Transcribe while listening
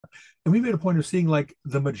And we made a point of seeing like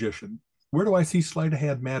The Magician. Where do I see sleight of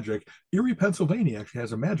hand magic? Erie, Pennsylvania actually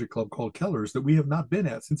has a magic club called Keller's that we have not been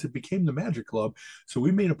at since it became the Magic Club. So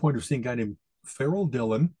we made a point of seeing a guy named Farrell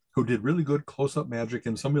Dillon, who did really good close-up magic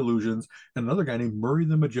and some illusions, and another guy named Murray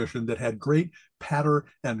the Magician that had great patter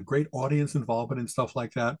and great audience involvement and stuff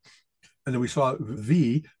like that. And then we saw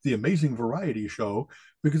the amazing variety show,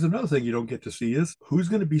 because another thing you don't get to see is who's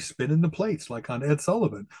going to be spinning the plates, like on Ed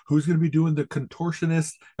Sullivan, who's going to be doing the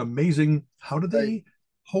contortionist, amazing, how do they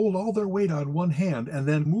hold all their weight on one hand and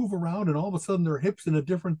then move around and all of a sudden their hips in a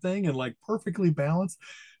different thing and like perfectly balanced.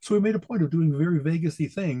 So we made a point of doing very Vegas-y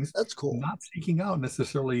things. That's cool. Not seeking out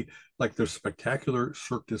necessarily like their spectacular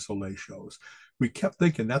Cirque du Soleil shows. We kept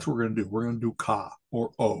thinking that's what we're going to do. We're going to do Ka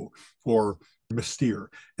or O or Mystere.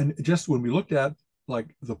 And just when we looked at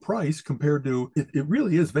like the price compared to it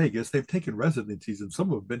really is Vegas. They've taken residencies and some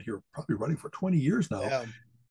of them have been here probably running for 20 years now. Yeah.